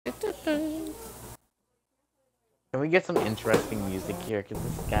Can we get some interesting music here? Because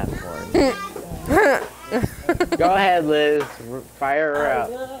this is kind of boring. Go ahead, Liz. Fire her up.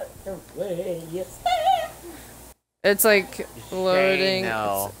 It's like loading. Shane,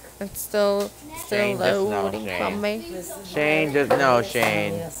 no. It's still Shane, loading no, from me. Shane, just no,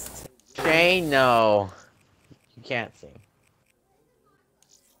 Shane. Shane, no. You can't sing.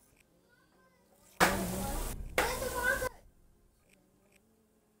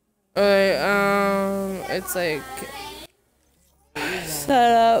 Alright, it's like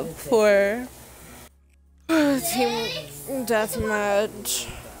set up for team deathmatch.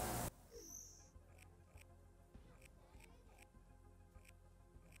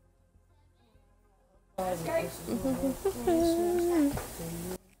 I think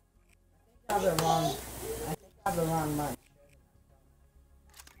I have the wrong mic.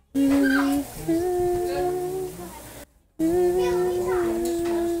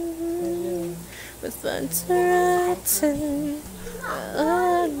 With fun to writing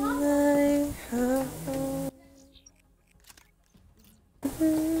on my heart.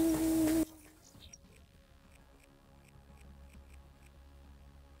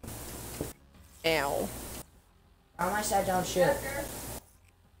 Ow. On my side, don't shoot.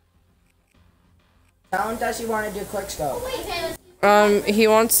 Tell him, does he want to do quick scope? He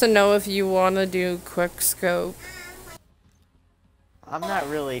wants to know if you want to do quick scope. I'm not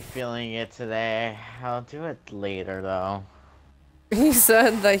really feeling it today. I'll do it later, though. He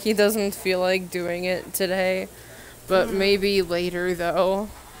said that he doesn't feel like doing it today, but maybe later, though.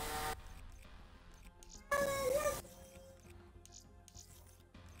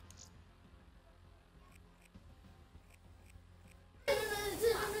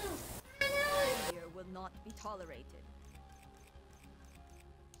 Will not be tolerated.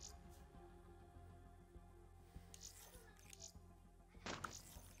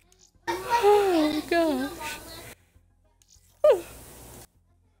 Oh gosh.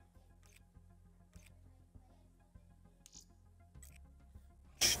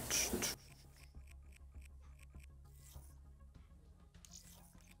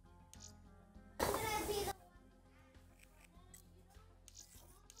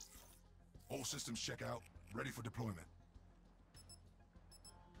 All systems check out. Ready for deployment.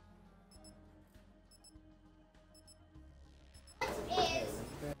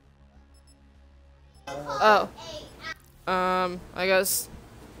 Oh. I guess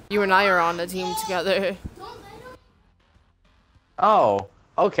you and I are on the team together. Oh,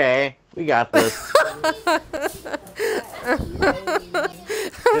 okay. We got this.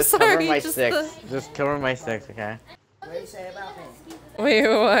 Just cover my six. Just cover my six, okay? What do you say about me? Wait,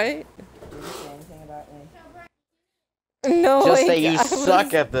 what? Did you say anything about me? No, Just like, say you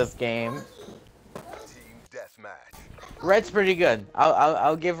suck at this game. Team deathmatch. Red's pretty good.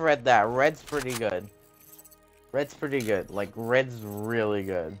 I'll give Red that. Red's pretty good. Red's pretty good. Like, Red's really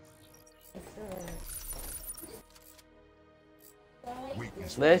good.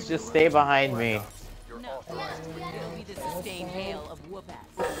 Let's just stay behind me. No. Will be the sustained hail of whoop-ass.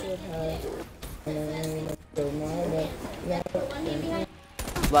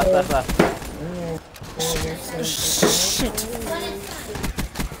 Left. Shit.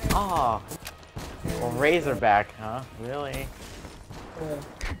 Oh. Well, Razorback, huh? Really?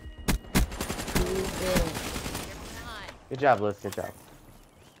 Good job, Liz. Good job.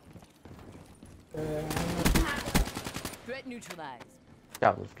 Threat neutralized. Good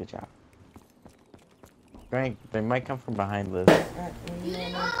job, Liz. Good job. Frank, they might come from behind Liz.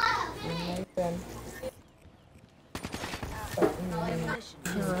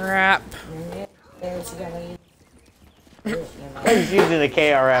 Crap. He's using the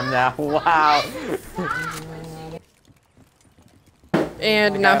KRM now. Wow.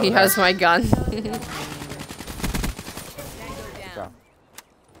 And now he has my gun.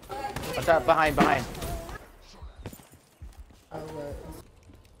 What's up? Behind.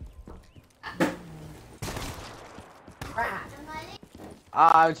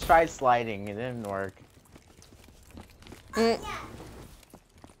 I tried sliding. It didn't work.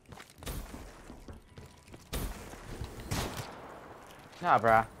 Nah,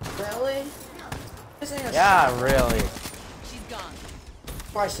 bruh. Really? Yeah, really. She's gone.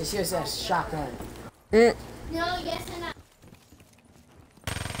 Watch this. Here's that shotgun. No, yes and no.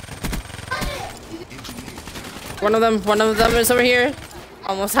 One of them is over here.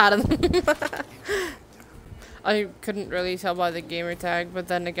 Almost had him. I couldn't really tell by the gamer tag, but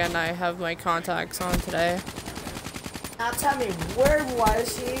then again, I have my contacts on today. Now tell me, where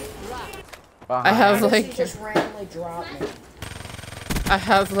was he? I have like He just randomly dropped me. I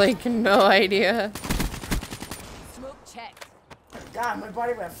have like no idea. Smoke check. God, my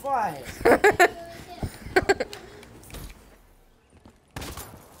body went flying.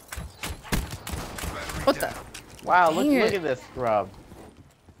 What the? Wow, Dang look it. at this scrub.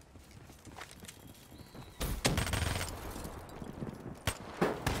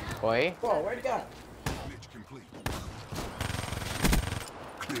 Boy. Whoa, where'd it go? Glitch complete.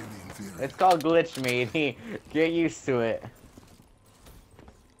 Clearly inferior. It's called glitch, matey. Get used to it.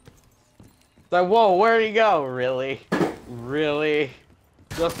 It's like, whoa, where'd he go? Really? Really?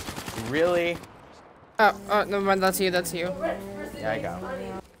 Just really? Oh, never mind. That's you. That's you. Yeah, I got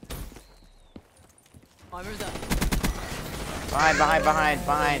him. Armor's up.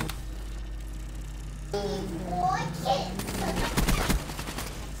 Behind.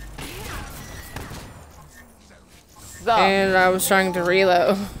 Stop. And I was trying to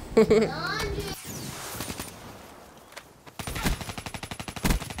reload. Battery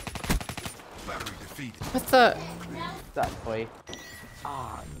defeated. What the? Stop, boy.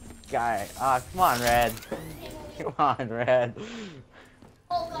 Ah, guy. Ah, come on, Red. Come on, Red.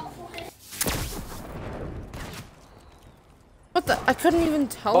 What the? I couldn't even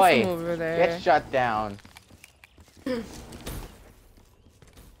tell Boy, from over there. get shut down.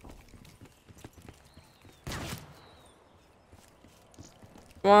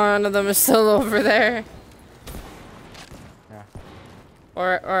 One of them is still over there. Yeah.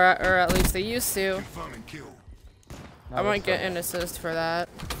 Or at least they used to. Confirm and kill. No, I might it's get okay. an assist for that.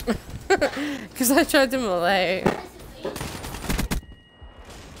 Because I tried to melee.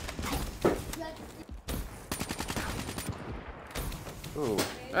 Ooh,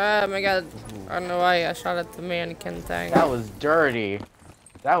 Oh my god. I don't know why I shot at the mannequin thing. that was dirty.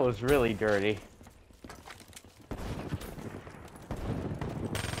 That was really dirty.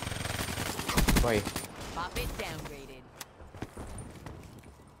 Wait. Pop it downgraded.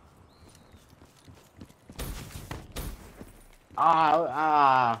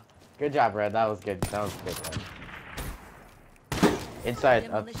 Good job, Red. That was good. That was a good one. Inside.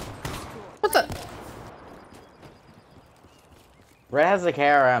 Demolition. What the? Red has a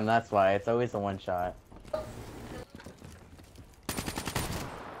KRM, that's why. It's always a one shot.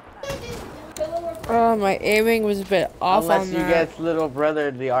 Oh, my aiming was a bit off Unless on you that. get little brother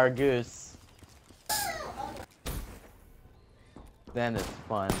the Argoose. Then it's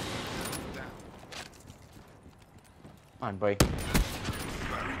fun. Come on, boy.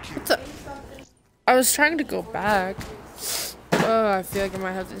 Battery kill. What the? I was trying to go back. Oh, I feel like I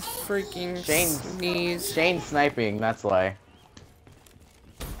might have this freaking Shane's- sneeze. Shane's sniping, that's why.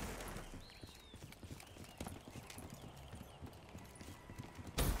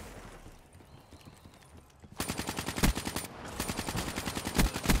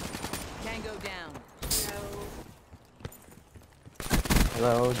 Tango down.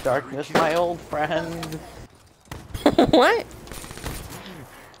 Hello, darkness, my old friend. What?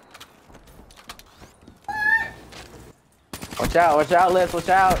 Watch out, Liz, watch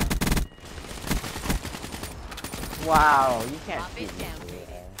out! Wow, you can't Pop shoot it me.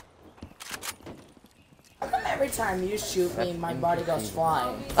 downgraded. How come every time you shoot me, my body goes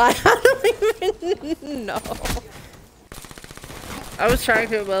flying? I don't even know. I was trying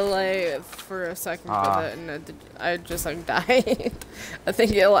to melee for a second with it, and I just like died. I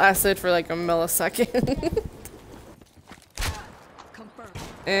think it lasted for like a millisecond. Confirmed.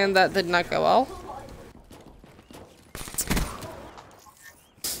 And that did not go well.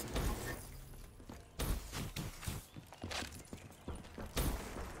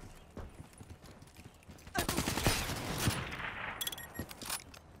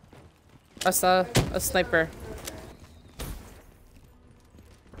 I saw a sniper.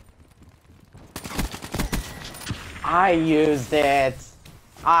 I used it!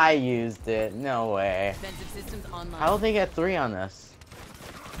 I used it, no way. Defensive systems online. How did they get 3 on this?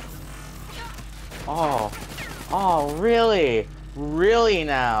 Oh. Oh, really? Really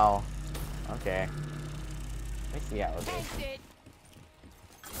now? Okay. Let me see how it is. Test it.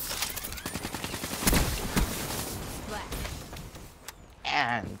 Splash.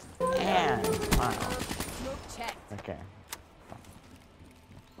 And. Wow. Smoke check. Okay.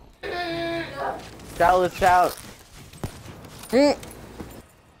 Shout, let's shout.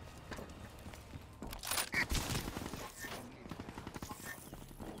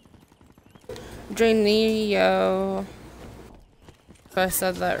 Drainio. If I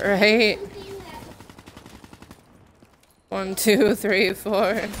said that right. 1, 2, 3,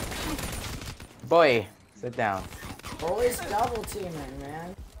 4. Boy, sit down. Always double teaming,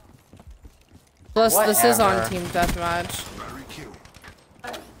 man. Plus, this is on Whatever. team deathmatch. Battery kill.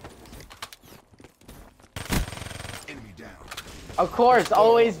 Enemy down. Of course,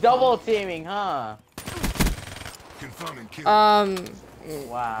 always double teaming, huh? Confirming kill.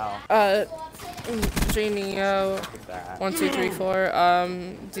 Wow. Genio, Look at that. 1, 2, 3,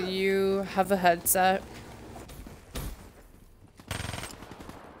 4. Do you have a headset?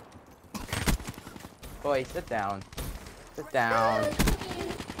 Boy, sit down. Sit down. Good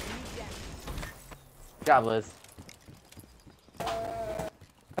job, Liz. I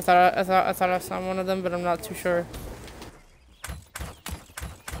thought I saw one of them, but I'm not too sure.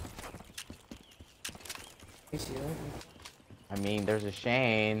 I mean, there's a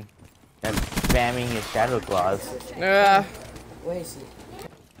Shane that's spamming his shadow claws. Yeah. Where is he?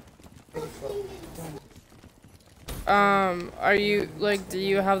 Are you like? Do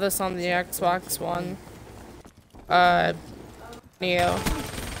you have this on the Xbox One? Neo.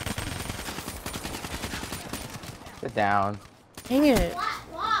 Sit down. Dang it.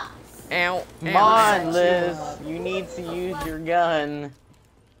 Ow. Come on, Liz. You need to use your gun.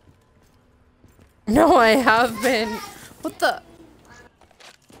 No, I have been. What the?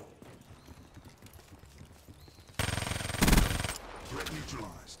 Threat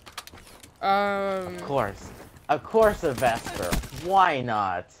neutralized. Of course a Vesper. Why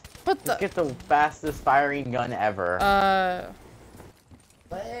not? What Just the? get the fastest firing gun ever.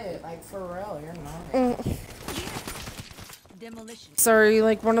 But hey, like for real, you're not. Demolition. Sorry,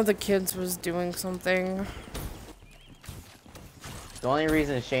 like one of the kids was doing something. The only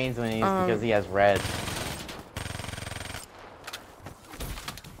reason Shane's winning is because he has red.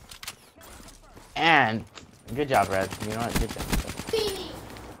 And good job, Red. You know what? Good job.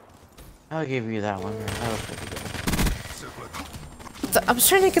 I'll give you that one. That was pretty good. I was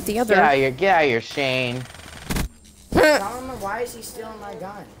trying to get the other. Get out of here, Shane. Tell him why is he stealing my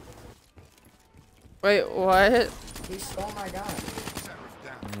gun? Wait, what? He stole my gun.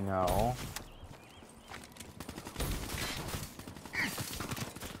 No.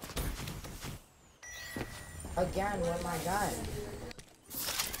 Again with my gun.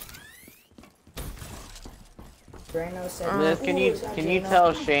 Drano said. Liz, can you Drano?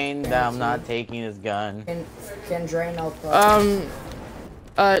 tell Shane that I'm not taking his gun? Can Drano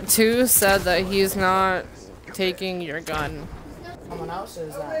put? 2 said that he's not taking your gun. Someone else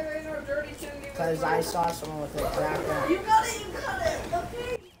is that? Because I saw someone with a crack gun. You got it,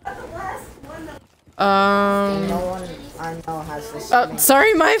 okay? That's the last one. And no one I know has this.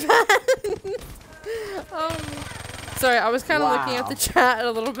 Sorry, my bad. Sorry, I was kind of looking at Wow. the chat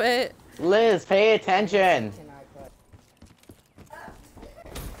a little bit. Liz, pay attention. Can I put?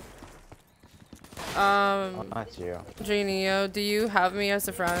 Oh, not you. Genio, do you have me as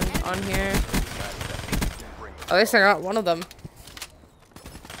a friend on here? At least I got one of them.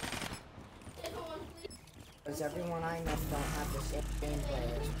 Because everyone I know don't have the same game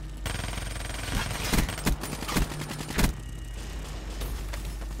players.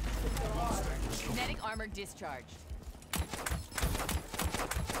 Kinetic armor discharged.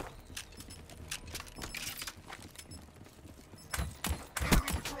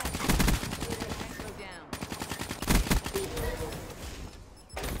 Tango down.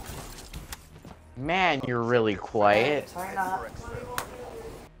 Man, you're really quiet. Turn up.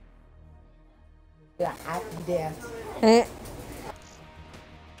 Yeah, after death.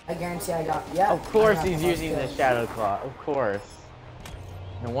 I guarantee I got. Yeah. Of course I got he's the most using the kills. Shadow Claw. Of course.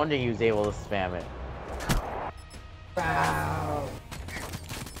 No wonder he was able to spam it. Wow.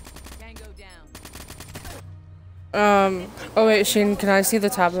 Tango down. Oh wait, Shane, can I see the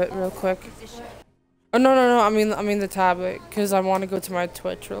tablet real quick? Oh no, I mean the tablet, cause I want to go to my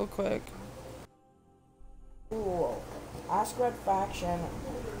Twitch real quick. Cool. Ask Red Faction,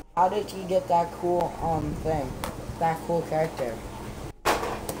 how did he get that cool thing? That cool character?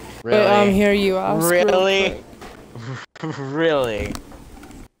 Really? Wait, here you ask. real Really? quick. Really?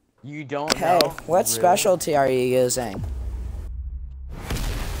 You don't Hey, know? what Really? specialty are you using?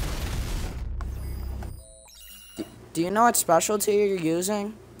 Do you know what specialty you're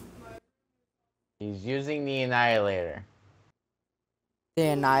using? He's using the Annihilator. The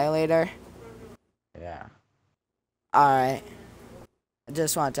Annihilator? Yeah. Alright. I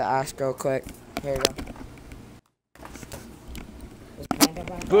just wanted to ask real quick. Here you go.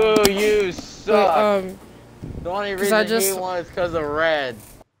 Boo, you suck! Wait, The only 'cause reason I just- he won is because of red.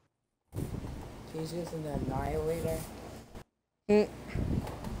 He's using the Annihilator. Well,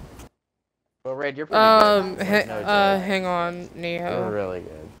 Red, you're pretty good. Like, no joke. hang on, You're Neo. really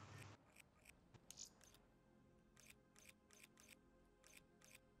good.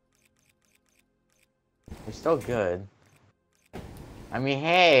 You're still good. I mean,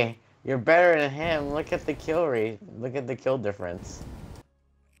 hey, you're better than him. Look at the kill rate. Look at the kill difference.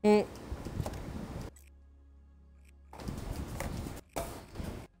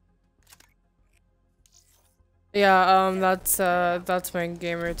 Yeah, that's my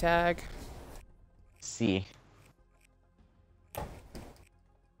gamer tag. See.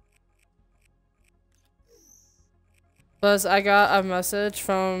 Plus, I got a message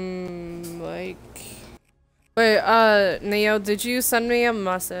from, like... Wait, Neo, did you send me a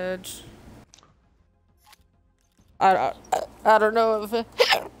message? I don't know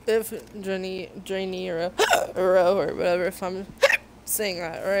if Jenny or whatever, if I'm saying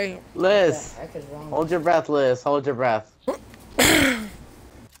that right. Liz, hold your breath, Liz. Hold your breath.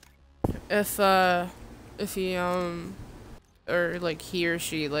 If he, or like he or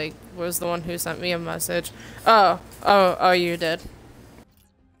she, like, was the one who sent me a message. Oh, you did.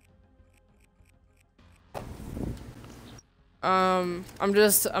 I'm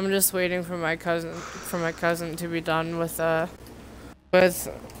just waiting for my cousin to be done with this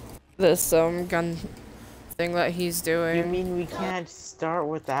gun thing that he's doing. You mean we can't start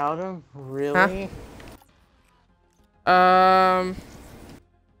without him? Really? Huh?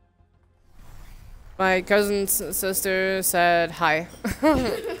 My cousin's sister said hi.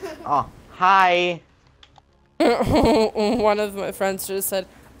 Oh, hi. One of my friends just said,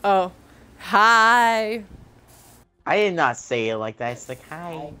 "Oh, hi." I did not say it like that. It's like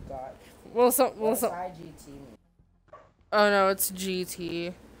hi. I got. Well, What's IGT mean? Oh no, it's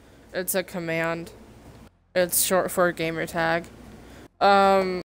GT. It's a command. It's short for gamer tag.